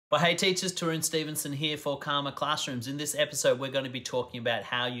Well, hey teachers, Tarun Stevenson here for Calmer Classrooms. In this episode, we're going to be talking about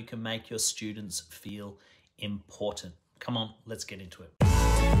how you can make your students feel important. Come on, let's get into it.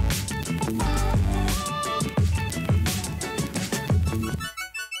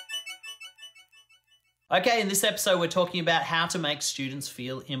 Okay, in this episode, we're talking about how to make students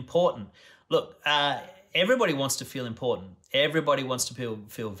feel important. Look, everybody wants to feel important. Everybody wants to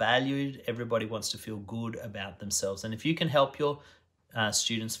feel valued. Everybody wants to feel good about themselves. And if you can help your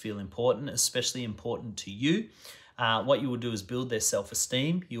students feel important, especially important to you, what you will do is build their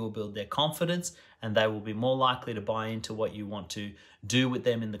self-esteem, you will build their confidence, and they will be more likely to buy into what you want to do with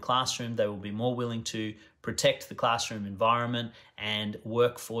them in the classroom. They will be more willing to protect the classroom environment and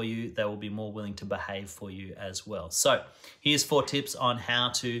work for you. They will be more willing to behave for you as well. So here's 4 tips on how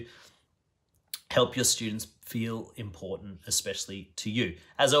to help your students feel important, especially to you.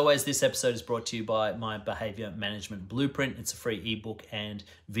 As always, this episode is brought to you by my Behavior Management Blueprint. It's a free ebook and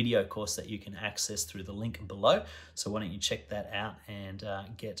video course that you can access through the link below. So why don't you check that out and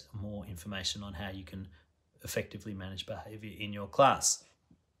get more information on how you can effectively manage behavior in your class.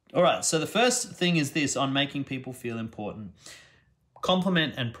 All right, so the first thing is this on making people feel important.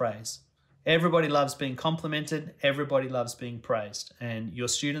 Compliment and praise. Everybody loves being complimented. Everybody loves being praised, and your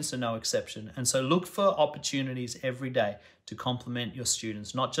students are no exception. And so look for opportunities every day to compliment your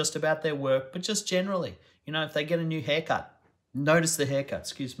students, not just about their work, but just generally. You know, if they get a new haircut, notice the haircut,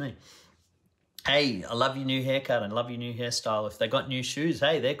 excuse me. Hey, I love your new haircut and love your new hairstyle. If they got new shoes,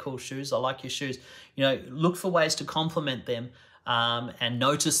 hey, they're cool shoes. I like your shoes. You know, look for ways to compliment them and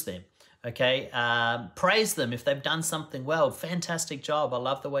notice them. Okay, praise them if they've done something well. Fantastic job. I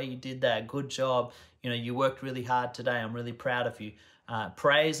love the way you did that. Good job. You know, you worked really hard today. I'm really proud of you.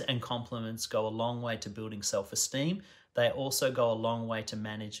 Praise and compliments go a long way to building self-esteem. They also go a long way to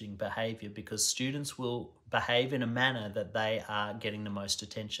managing behavior, because students will behave in a manner that they are getting the most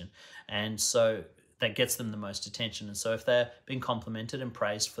attention. And so that gets them the most attention. And so if they're being complimented and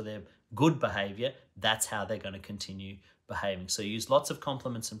praised for their good behavior, that's how they're going to continue behaving. So use lots of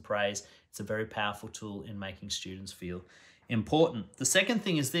compliments and praise. It's a very powerful tool in making students feel important. The second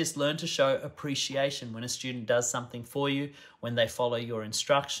thing is this: learn to show appreciation. When a student does something for you, when they follow your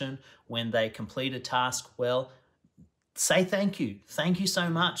instruction, when they complete a task well, say thank you. Thank you so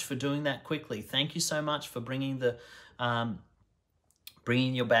much for doing that quickly. Thank you so much for bringing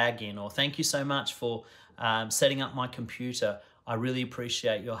your bag in, or thank you so much for setting up my computer. I really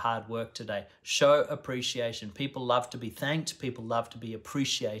appreciate your hard work today. Show appreciation. People love to be thanked. People love to be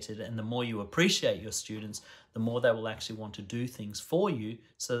appreciated. And the more you appreciate your students, the more they will actually want to do things for you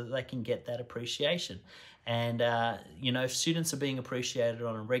so that they can get that appreciation. And, you know, if students are being appreciated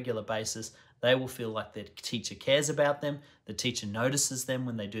on a regular basis, they will feel like their teacher cares about them. The teacher notices them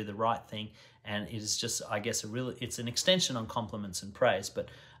when they do the right thing. And it is just, I guess, it's an extension on compliments and praise, but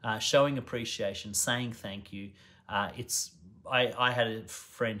showing appreciation, saying thank you, I had a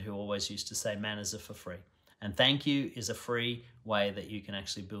friend who always used to say manners are for free, and thank you is a free way that you can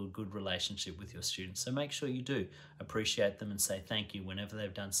actually build good relationship with your students. So make sure you do appreciate them and say thank you whenever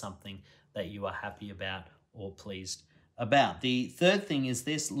they've done something that you are happy about or pleased about. The third thing is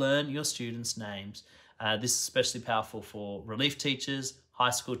this: learn your students' names. This is especially powerful for relief teachers,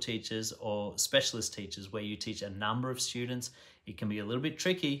 high school teachers, or specialist teachers where you teach a number of students. It can be a little bit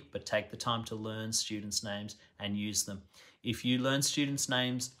tricky, but take the time to learn students' names and use them. If you learn students'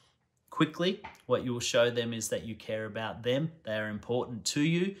 names quickly, what you will show them is that you care about them. They are important to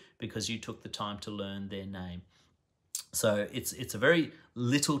you because you took the time to learn their name. So it's a very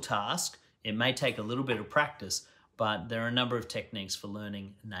little task. It may take a little bit of practice, but there are a number of techniques for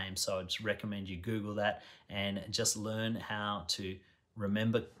learning names. So I just recommend you Google that and just learn how to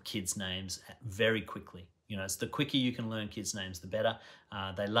remember kids' names very quickly. You know, it's the quicker you can learn kids' names, the better.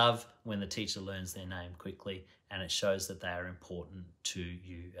 They love when the teacher learns their name quickly, and it shows that they are important to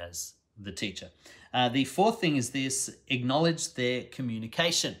you as the teacher. The fourth thing is this: acknowledge their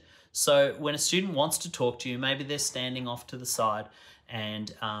communication. So when a student wants to talk to you, maybe they're standing off to the side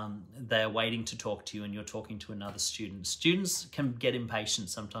and they're waiting to talk to you and you're talking to another student. Students can get impatient.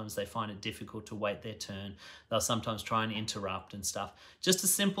 Sometimes they find it difficult to wait their turn. They'll sometimes try and interrupt and stuff. Just a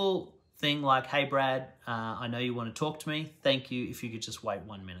simple thing like, hey, Brad, I know you want to talk to me. Thank you. If you could just wait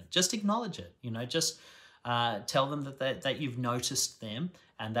 1 minute. Just acknowledge it. You know, just tell them that you've noticed them,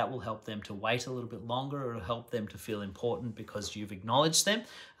 and that will help them to wait a little bit longer. It'll help them to feel important because you've acknowledged them.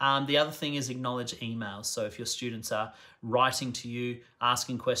 The other thing is acknowledge emails. So if your students are writing to you,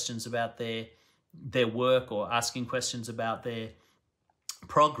 asking questions about their work, or asking questions about their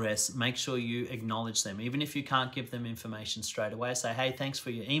progress, make sure you acknowledge them. Even if you can't give them information straight away, say, hey, thanks for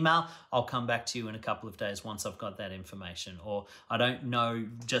your email. I'll come back to you in a couple of days once I've got that information. Or I don't know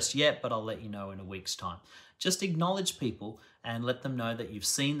just yet, but I'll let you know in a week's time. Just acknowledge people and let them know that you've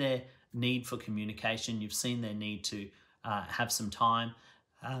seen their need for communication. You've seen their need to have some time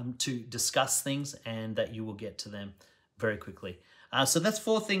to discuss things, and that you will get to them very quickly. So that's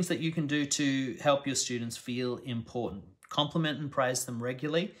 4 things that you can do to help your students feel important. Compliment and praise them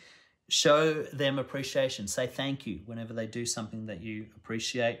regularly. Show them appreciation. Say thank you whenever they do something that you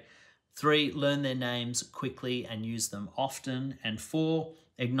appreciate. 3, learn their names quickly and use them often. And 4,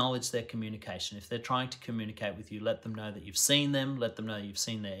 acknowledge their communication. If they're trying to communicate with you, let them know that you've seen them, let them know you've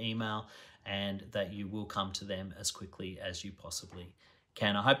seen their email, and that you will come to them as quickly as you possibly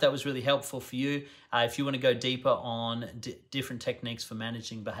can. I hope that was really helpful for you. If you want to go deeper on different techniques for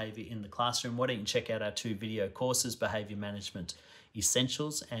managing behavior in the classroom, why don't you check out our 2 video courses, Behavior Management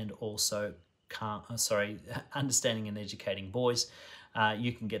Essentials and also Understanding and Educating Boys.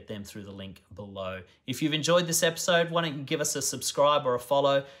 You can get them through the link below. If you've enjoyed this episode, why don't you give us a subscribe or a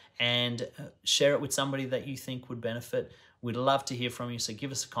follow and share it with somebody that you think would benefit. We'd love to hear from you, so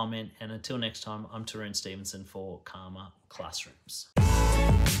give us a comment. And until next time, I'm Tarun Stevenson for Calmer Classrooms.